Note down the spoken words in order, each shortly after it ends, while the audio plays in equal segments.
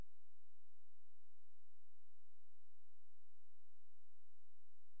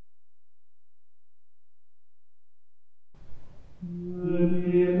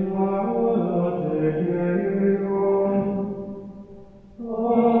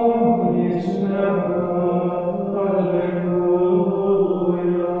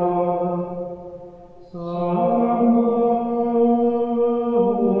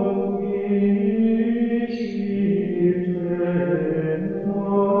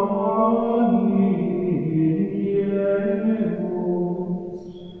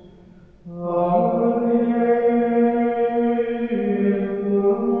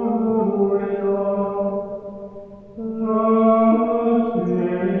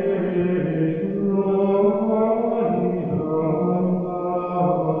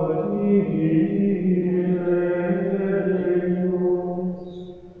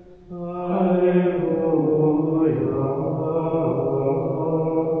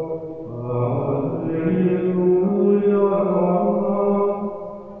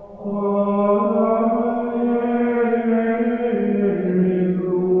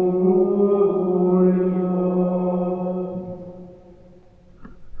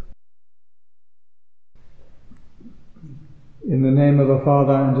In the name of the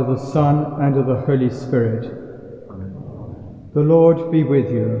Father, and of the Son, and of the Holy Spirit. Amen. The Lord be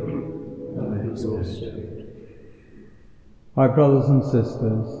with you. And also. My brothers and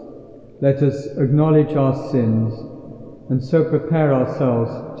sisters, let us acknowledge our sins and so prepare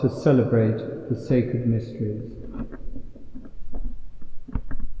ourselves to celebrate the sacred mysteries.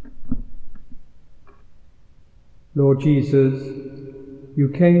 Lord Jesus, you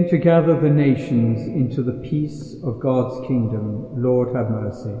came to gather the nations into the peace of God's kingdom. Lord, have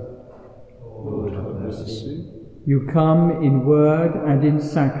mercy. Lord, have mercy. You come in word and in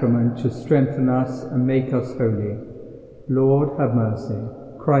sacrament to strengthen us and make us holy. Lord, have mercy.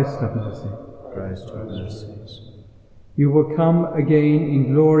 Christ, have mercy. Christ, have mercy. You will come again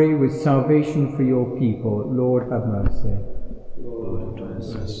in glory with salvation for your people. Lord, have mercy. Lord, have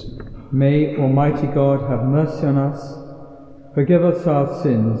mercy. May Almighty God have mercy on us, forgive us our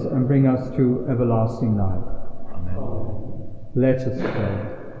sins, and bring us to everlasting life. Amen. Let us pray.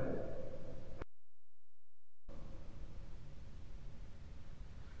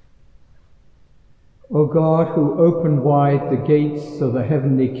 O God, who opened wide the gates of the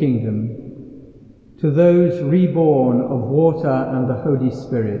heavenly kingdom to those reborn of water and the Holy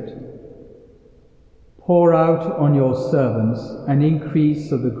Spirit, pour out on your servants an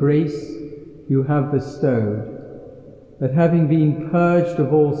increase of the grace you have bestowed, that having been purged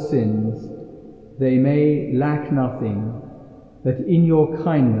of all sins, they may lack nothing, that in your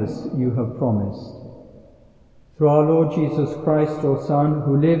kindness you have promised. Through our Lord Jesus Christ, your Son,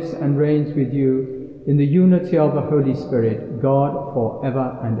 who lives and reigns with you in the unity of the Holy Spirit, God, for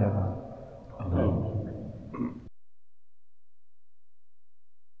ever and ever. Amen.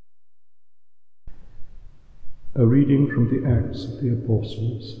 A reading from the Acts of the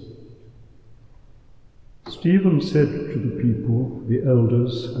Apostles. Stephen said to the people, the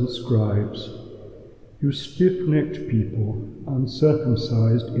elders and scribes, "You stiff-necked people,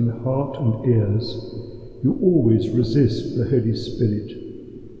 uncircumcised in heart and ears, you always resist the Holy Spirit.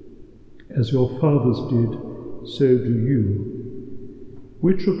 As your fathers did, so do you.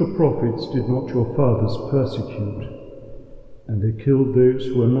 Which of the prophets did not your fathers persecute? And they killed those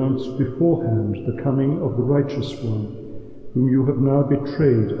who announced beforehand the coming of the righteous one, whom you have now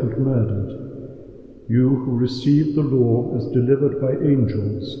betrayed and murdered. You who received the law as delivered by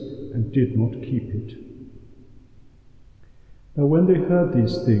angels and did not keep it." Now when they heard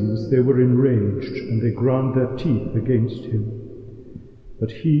these things, they were enraged, and they ground their teeth against him.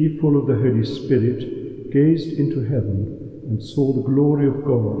 But he, full of the Holy Spirit, gazed into heaven and saw the glory of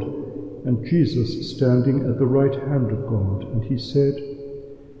God, and Jesus standing at the right hand of God. And he said,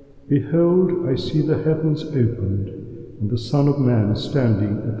 "Behold, I see the heavens opened, and the Son of Man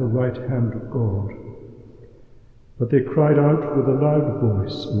standing at the right hand of God." But they cried out with a loud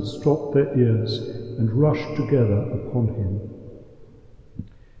voice and stopped their ears and rushed together upon him.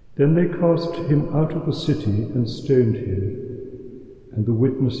 Then they cast him out of the city and stoned him. And the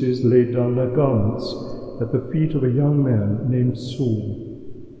witnesses laid down their garments at the feet of a young man named Saul.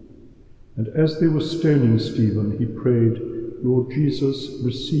 And as they were stoning Stephen, he prayed, "Lord Jesus,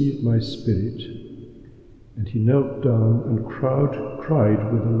 receive my spirit." And he knelt down and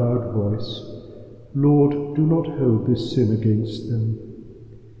cried with a loud voice, "Lord, do not hold this sin against them."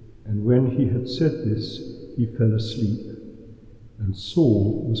 And when he had said this, he fell asleep, and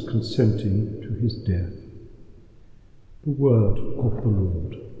Saul was consenting to his death. The word of the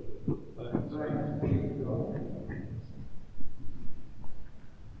Lord.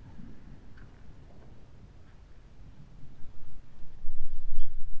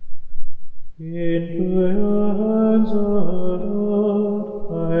 Into your hands, O Lord,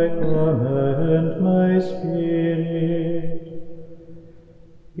 I commend my spirit.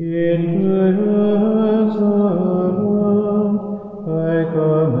 Into your hands, O Lord, I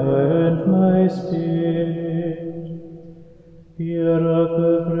commend my spirit. Be a rock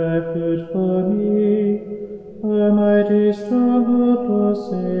of refuge for me, a mighty stronghold to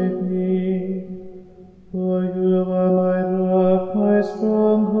save me. For you are my rock, my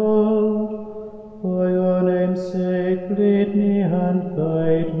stronghold. For your name's sake, lead me and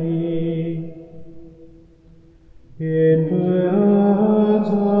guide me. Into your hands,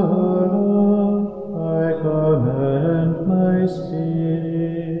 O Lord, I commend my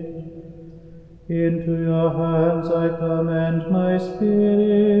spirit. Into your hands I commend my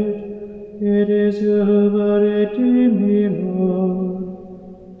spirit. It is you who will redeem me, Lord.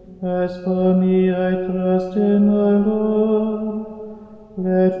 As for me, I trust in the Lord.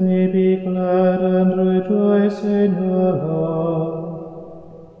 Let me be glad and rejoice in your love.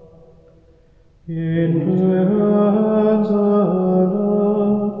 Into your hands, O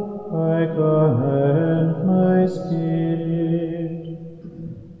Lord, I commend my spirit.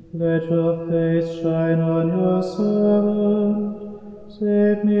 Let your face shine on your servant.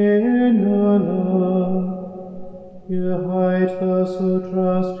 Save me in your love. You hide those who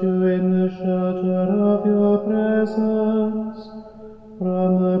trust you in the shelter of your presence,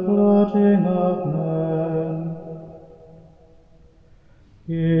 from the plotting of man.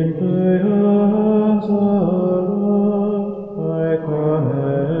 Into your hands, O Lord, I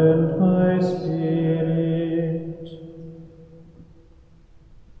commend my spirit.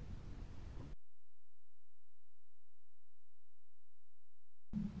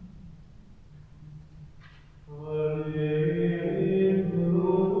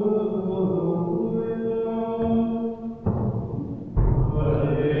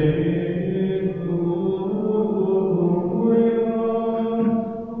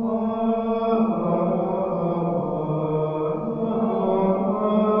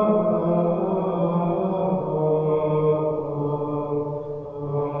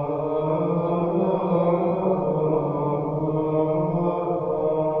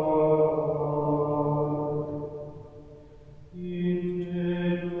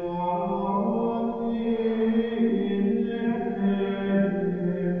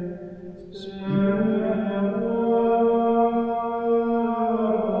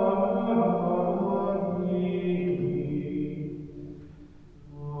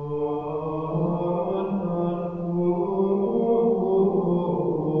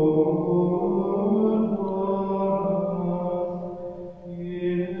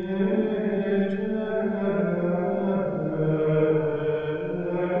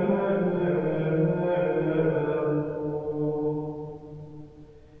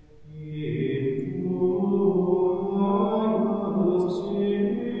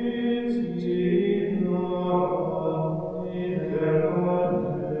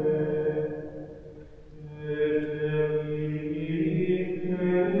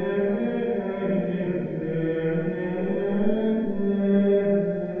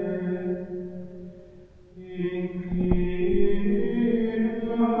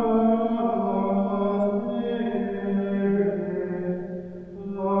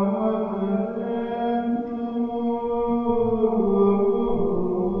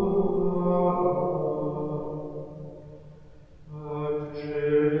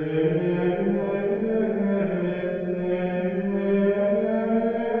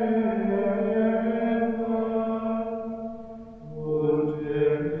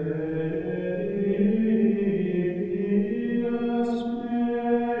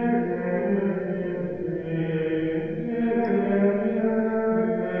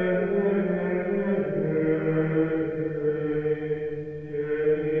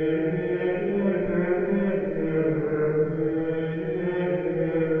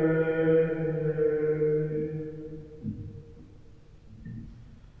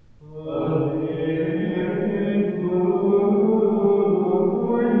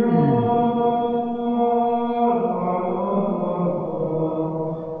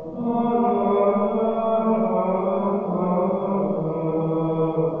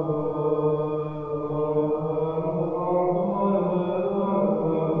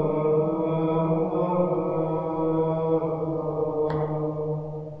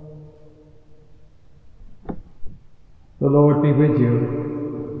 The Lord be with you.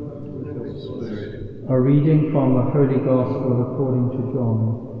 A reading from the Holy Gospel according to John.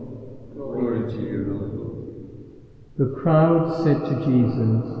 Glory to you, Lord. The crowd said to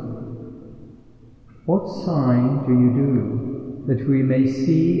Jesus, "What sign do you do, that we may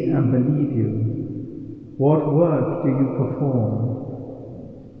see and believe you? What work do you perform?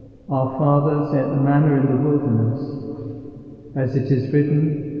 Our fathers ate the manna in the wilderness. As it is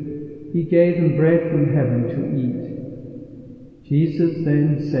written, He gave them bread from heaven to eat. Jesus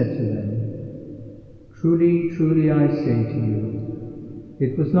then said to them, "Truly, truly I say to you,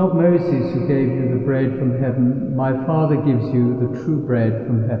 it was not Moses who gave you the bread from heaven. My Father gives you the true bread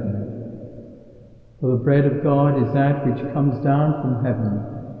from heaven. For the bread of God is that which comes down from heaven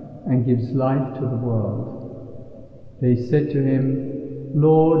and gives life to the world." They said to him,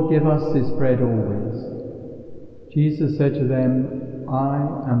 "Lord, give us this bread always." Jesus said to them, "I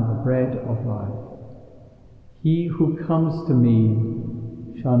am the bread of life. He who comes to me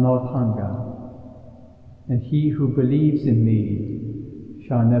shall not hunger, and he who believes in me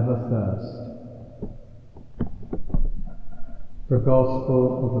shall never thirst." The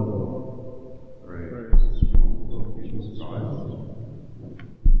Gospel of the Lord. Praise to you, Lord Jesus Christ.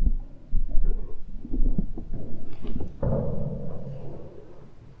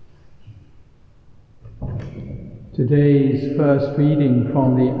 Today's first reading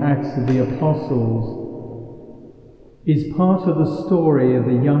from the Acts of the Apostles is part of the story of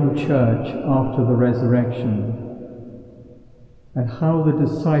the young church after the resurrection, and how the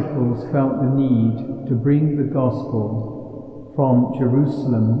disciples felt the need to bring the gospel from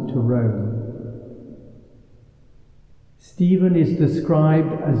Jerusalem to Rome. Stephen is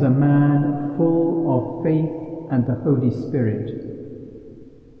described as a man full of faith and the Holy Spirit.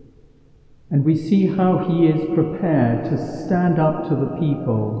 And we see how he is prepared to stand up to the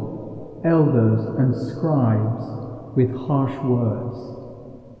people, elders and scribes, with harsh words.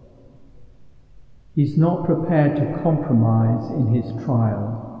 He's not prepared to compromise in his trial.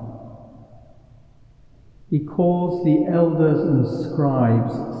 He calls the elders and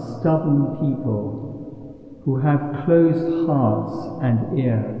scribes stubborn people who have closed hearts and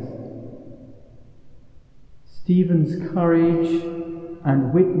ears. Stephen's courage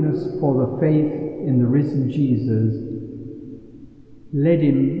and witness for the faith in the risen Jesus led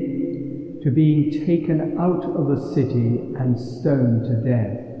him to being taken out of the city and stoned to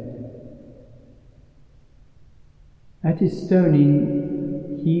death. At his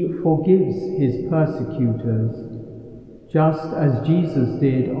stoning, he forgives his persecutors, just as Jesus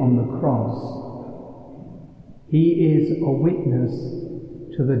did on the cross. He is a witness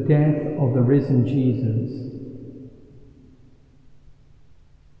to the death of the risen Jesus.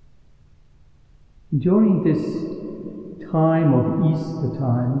 During this time of Easter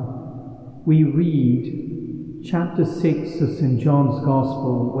time, we read chapter 6 of St. John's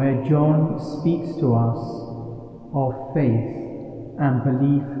Gospel, where John speaks to us of faith and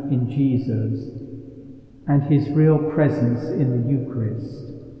belief in Jesus and his real presence in the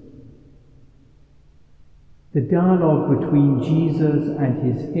Eucharist. The dialogue between Jesus and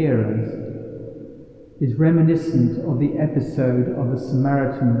his hearers is reminiscent of the episode of the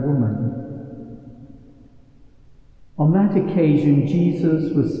Samaritan woman. On that occasion,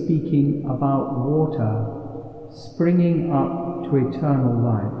 Jesus was speaking about water springing up to eternal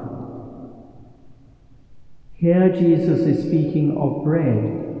life. Here Jesus is speaking of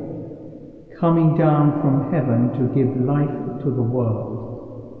bread coming down from heaven to give life to the world.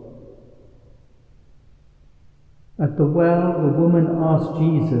 At the well, the woman asked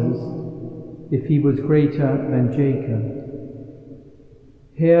Jesus if he was greater than Jacob.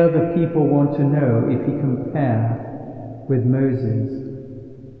 Here the people want to know if he compares with Moses.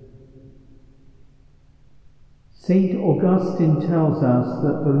 Saint Augustine tells us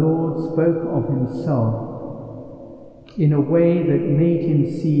that the Lord spoke of himself in a way that made him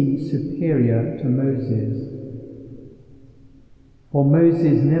seem superior to Moses. For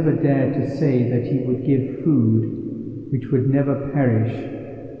Moses never dared to say that he would give food which would never perish,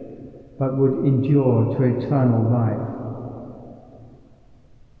 but would endure to eternal life.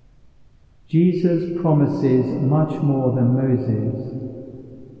 Jesus promises much more than Moses.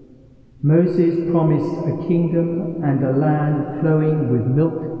 Moses promised a kingdom and a land flowing with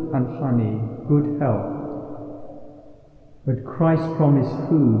milk and honey, good health. But Christ promised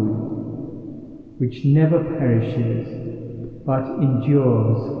food which never perishes, but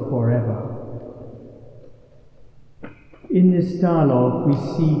endures forever. In this dialogue, we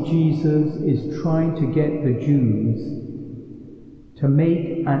see Jesus is trying to get the Jews to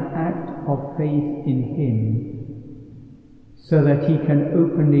make an act of faith in him, so that he can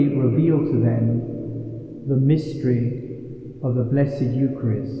openly reveal to them the mystery of the Blessed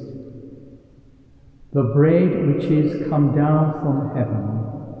Eucharist, the bread which is come down from heaven.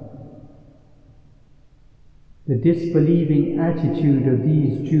 The disbelieving attitude of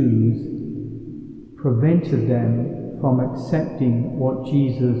these Jews prevented them from accepting what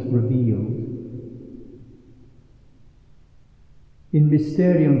Jesus revealed. In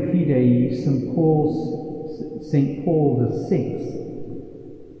Mysterium Fidei, St. Paul VI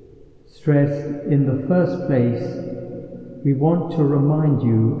stressed in the first place, we want to remind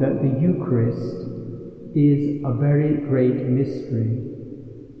you that the Eucharist is a very great mystery.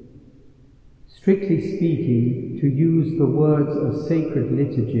 Strictly speaking, to use the words of sacred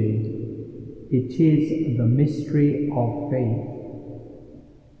liturgy, it is the mystery of faith.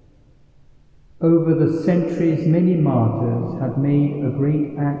 Over the centuries, many martyrs have made a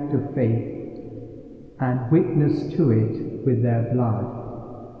great act of faith and witnessed to it with their blood.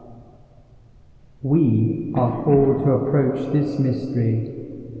 We are called to approach this mystery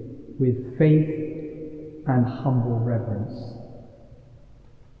with faith and humble reverence.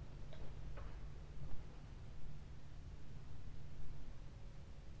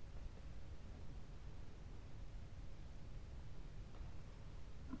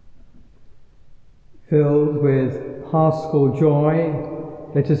 Filled with paschal joy,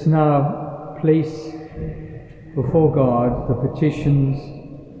 let us now place before God the petitions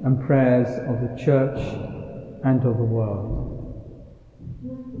and prayers of the Church and of the world.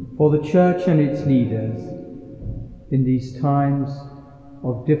 For the Church and its leaders in these times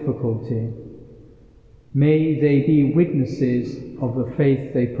of difficulty, may they be witnesses of the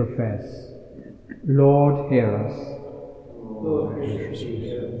faith they profess. Lord, hear us. Lord, graciously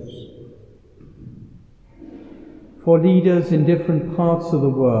hear us. For leaders in different parts of the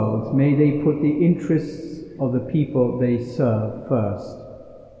world, may they put the interests of the people they serve first.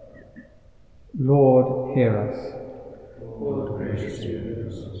 Lord, hear us. Lord, graciously hear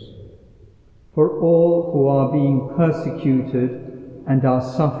us. For all who are being persecuted and are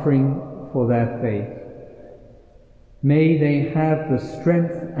suffering for their faith, may they have the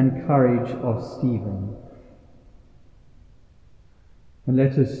strength and courage of Stephen. And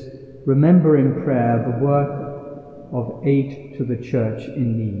let us remember in prayer the work of aid to the Church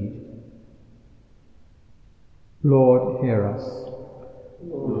in need. Lord, hear us.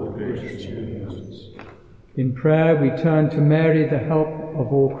 Lord, graciously hear us. In prayer we turn to Mary, the help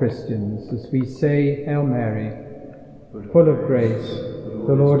of all Christians, as we say, Hail Mary, full of grace,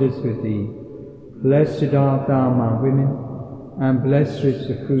 the Lord is with thee. Blessed art thou among women, and blessed is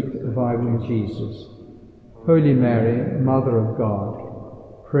the fruit of thy womb, Jesus. Holy Mary, Mother of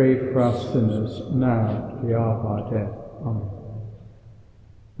God, pray for us sinners, now at the hour of our death. Amen.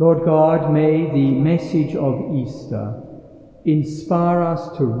 Lord God, may the message of Easter inspire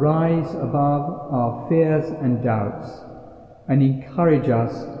us to rise above our fears and doubts and encourage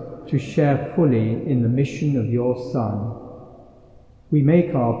us to share fully in the mission of your Son. We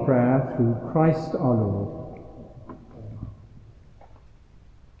make our prayer through Christ our Lord.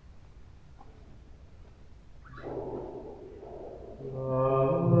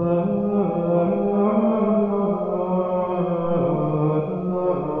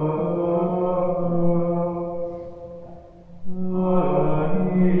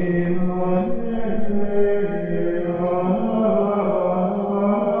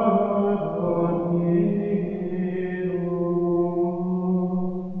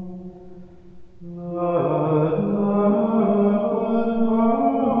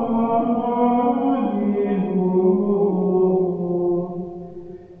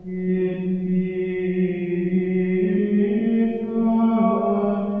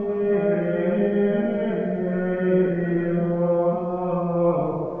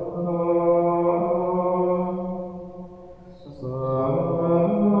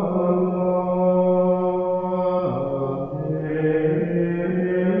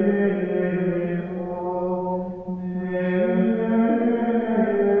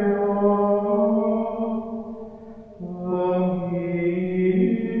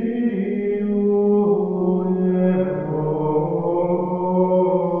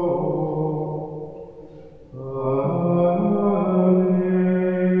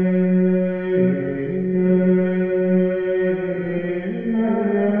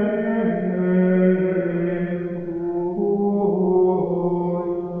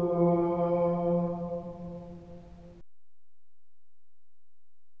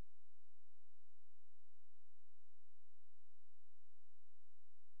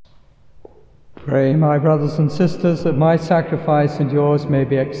 Pray, my brothers and sisters, that my sacrifice and yours may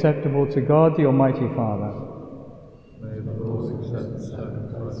be acceptable to God, the Almighty Father. May the Lord accept the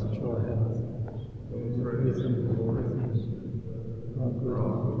sacrifice of your hands, for praise and glory, for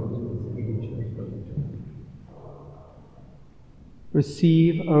our good and the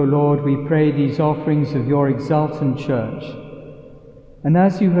Receive, O Lord, we pray, these offerings of your exultant Church, and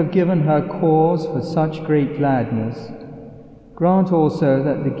as you have given her cause for such great gladness, grant also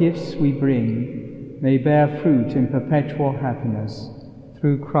that the gifts we bring may bear fruit in perpetual happiness,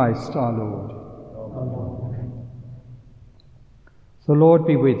 through Christ our Lord. Amen. The Lord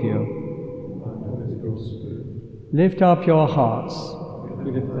be with you. Lift up your hearts.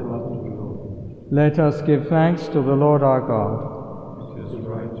 We lift them up to the Lord. Let us give thanks to the Lord our God. It is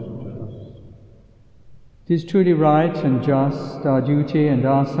right and just. It is truly right and just, our duty and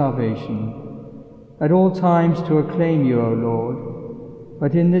our salvation, at all times to acclaim you, O Lord,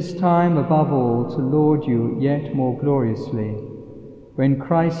 but in this time above all to laud you yet more gloriously, when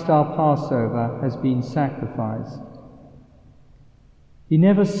Christ our Passover has been sacrificed. He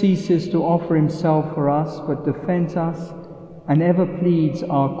never ceases to offer himself for us, but defends us and ever pleads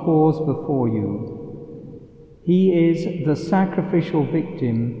our cause before you. He is the sacrificial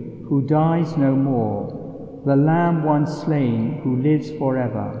victim who dies no more, the Lamb once slain who lives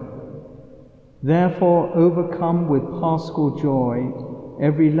forever. Therefore, overcome with paschal joy,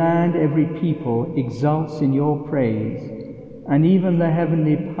 every land, every people exults in your praise, and even the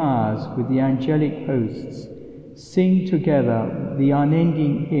heavenly powers with the angelic hosts sing together the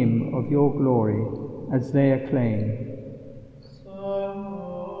unending hymn of your glory as they acclaim.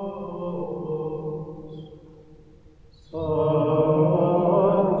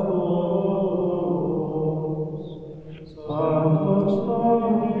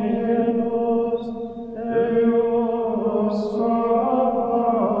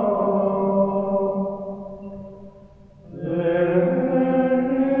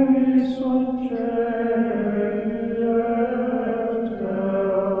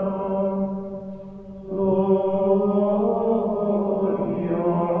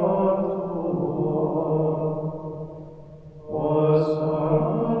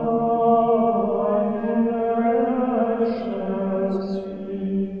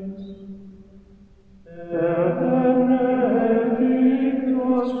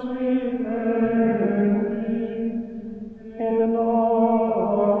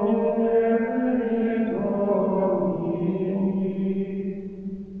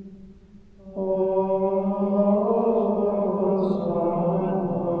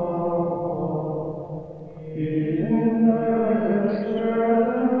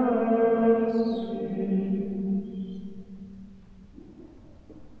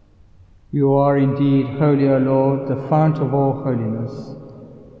 You are indeed holy, O Lord, the fount of all holiness.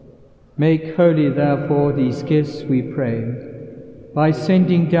 Make holy, therefore, these gifts, we pray, by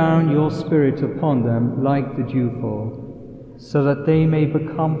sending down your Spirit upon them like the dewfall, so that they may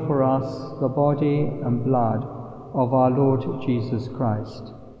become for us the body and blood of our Lord Jesus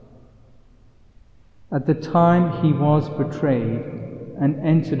Christ. At the time he was betrayed and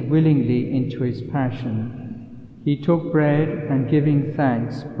entered willingly into his passion, he took bread and, giving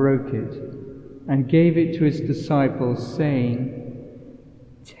thanks, broke it and gave it to his disciples, saying,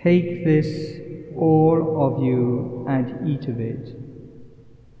 "Take this, all of you, and eat of it.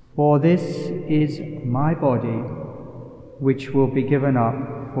 For this is my body, which will be given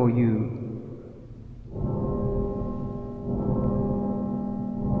up for you."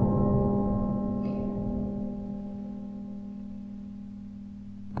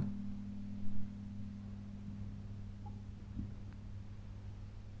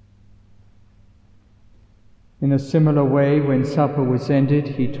 In a similar way, when supper was ended,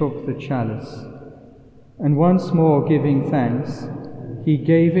 he took the chalice, and once more giving thanks, he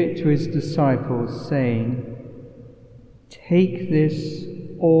gave it to his disciples, saying, "Take this,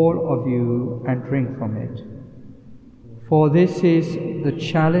 all of you, and drink from it. For this is the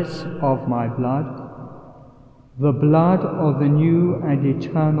chalice of my blood, the blood of the new and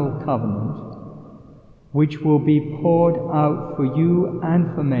eternal covenant, which will be poured out for you and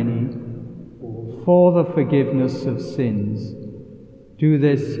for many, for the forgiveness of sins. Do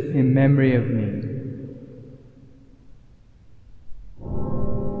this in memory of me."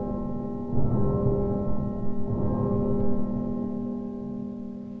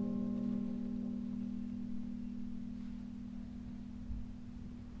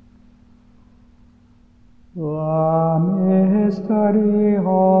 The mystery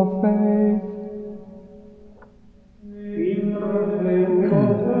of faith. We proclaim your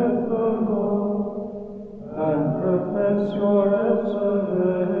death, O God, and profess your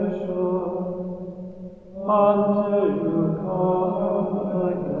resurrection until you come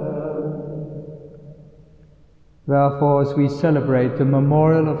again. Therefore, as we celebrate the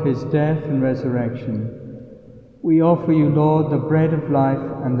memorial of his death and resurrection, we offer you, Lord, the bread of life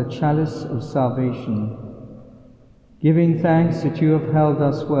and the chalice of salvation, giving thanks that you have held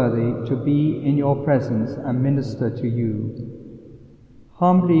us worthy to be in your presence and minister to you.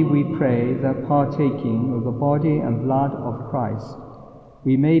 Humbly we pray that, partaking of the body and blood of Christ,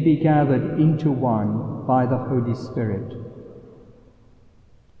 we may be gathered into one by the Holy Spirit.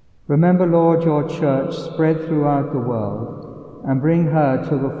 Remember, Lord, your church spread throughout the world, and bring her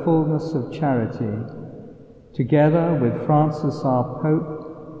to the fullness of charity, together with Francis our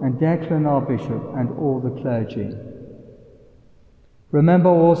Pope and Declan our Bishop and all the clergy. Remember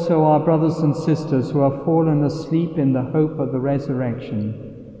also our brothers and sisters who have fallen asleep in the hope of the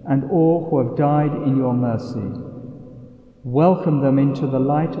resurrection, and all who have died in your mercy. Welcome them into the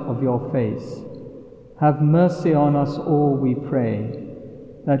light of your face. Have mercy on us all, we pray,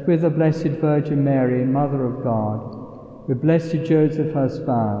 that with the Blessed Virgin Mary, Mother of God, with blessed Joseph her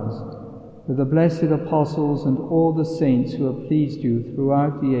spouse, with the blessed apostles and all the saints who have pleased you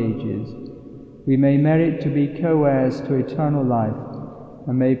throughout the ages, we may merit to be co-heirs to eternal life,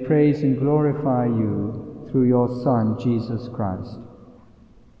 and may praise and glorify you through your Son, Jesus Christ.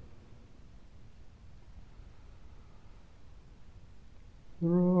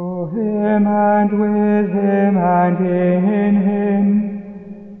 Through him and with him and in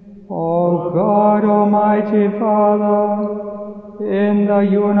him, O God, Almighty Father, in the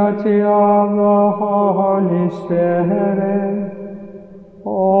unity of the Holy Spirit,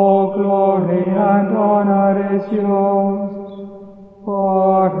 all glory and honor is yours,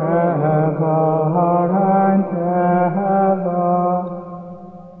 forever and ever.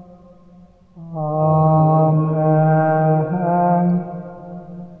 Amen.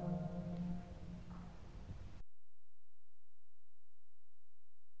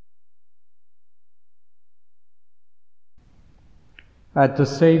 At the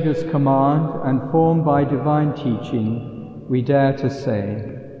Saviour's command and formed by divine teaching, we dare to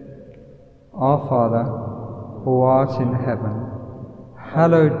say, Our Father, who art in heaven,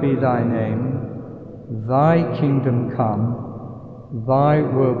 hallowed be thy name. Thy kingdom come, thy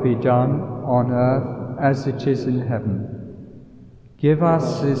will be done on earth as it is in heaven. Give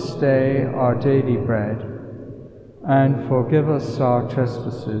us this day our daily bread, and forgive us our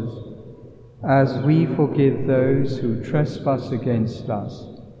trespasses, as we forgive those who trespass against us.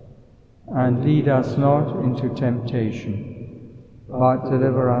 And lead us not into temptation, but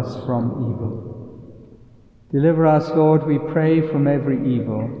deliver us from evil. Deliver us, Lord, we pray, from every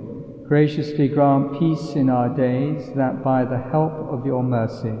evil. Graciously grant peace in our days, that by the help of your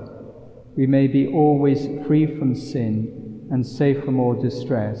mercy we may be always free from sin and safe from all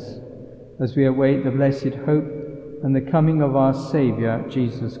distress, as we await the blessed hope and the coming of our Saviour,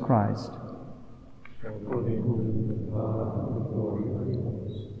 Jesus Christ.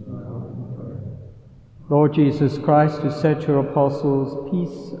 Lord Jesus Christ, who said to your apostles,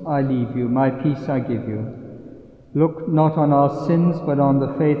 Peace I leave you, my peace I give you, look not on our sins, but on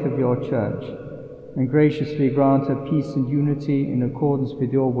the faith of your church, and graciously grant her peace and unity in accordance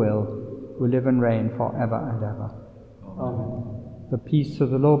with your will, who live and reign for ever and ever. Amen. The peace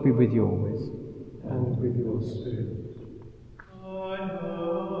of the Lord be with you always. And with your spirit.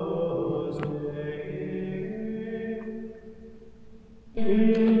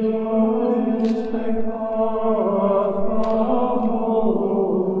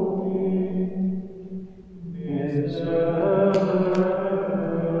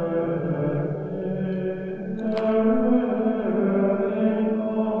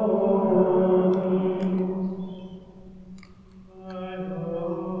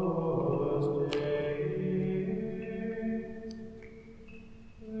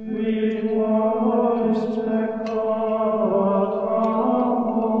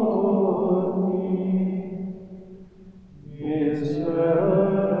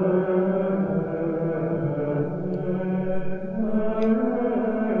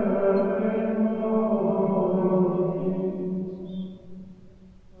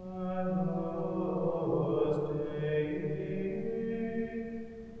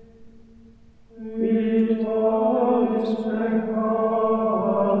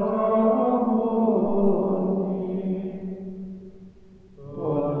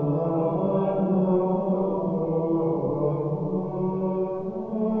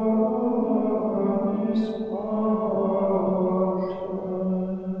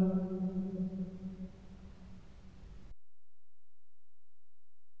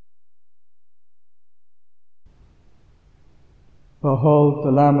 Behold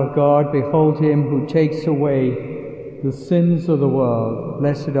the Lamb of God, behold him who takes away the sins of the world.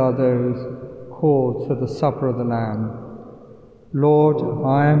 Blessed are those called to the supper of the Lamb. Lord,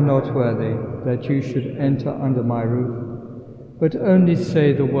 I am not worthy that you should enter under my roof, but only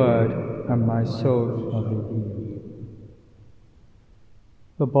say the word, and my soul shall be healed.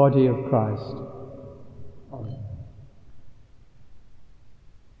 The body of Christ. Amen.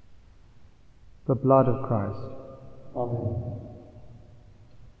 The blood of Christ. Amen.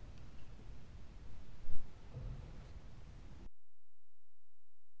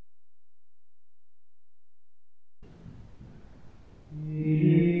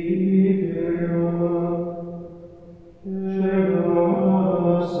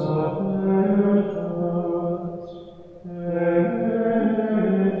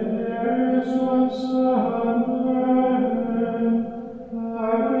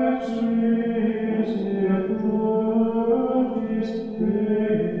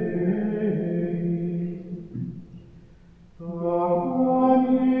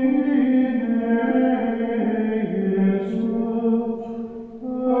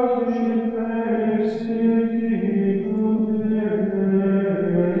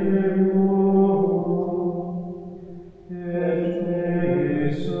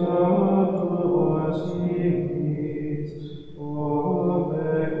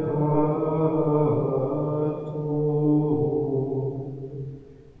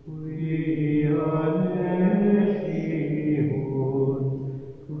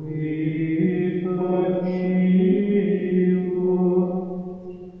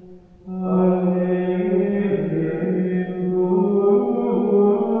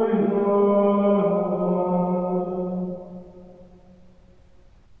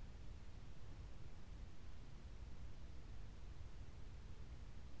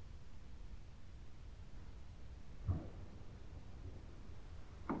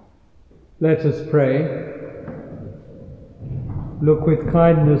 Let us pray. Look with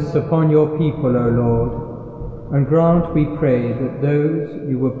kindness upon your people, O Lord, and grant, we pray, that those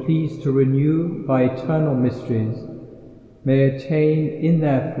you were pleased to renew by eternal mysteries may attain in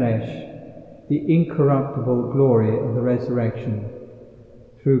their flesh the incorruptible glory of the resurrection,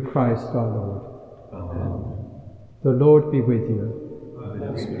 through Christ our Lord. Amen. The Lord be with you.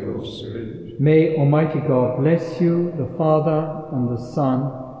 And with your spirit. May Almighty God bless you, the Father, and the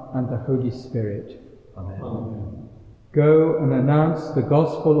Son, and the Holy Spirit. Amen. Go and announce the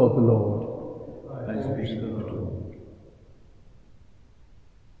gospel of the Lord. Thanks be to the Lord.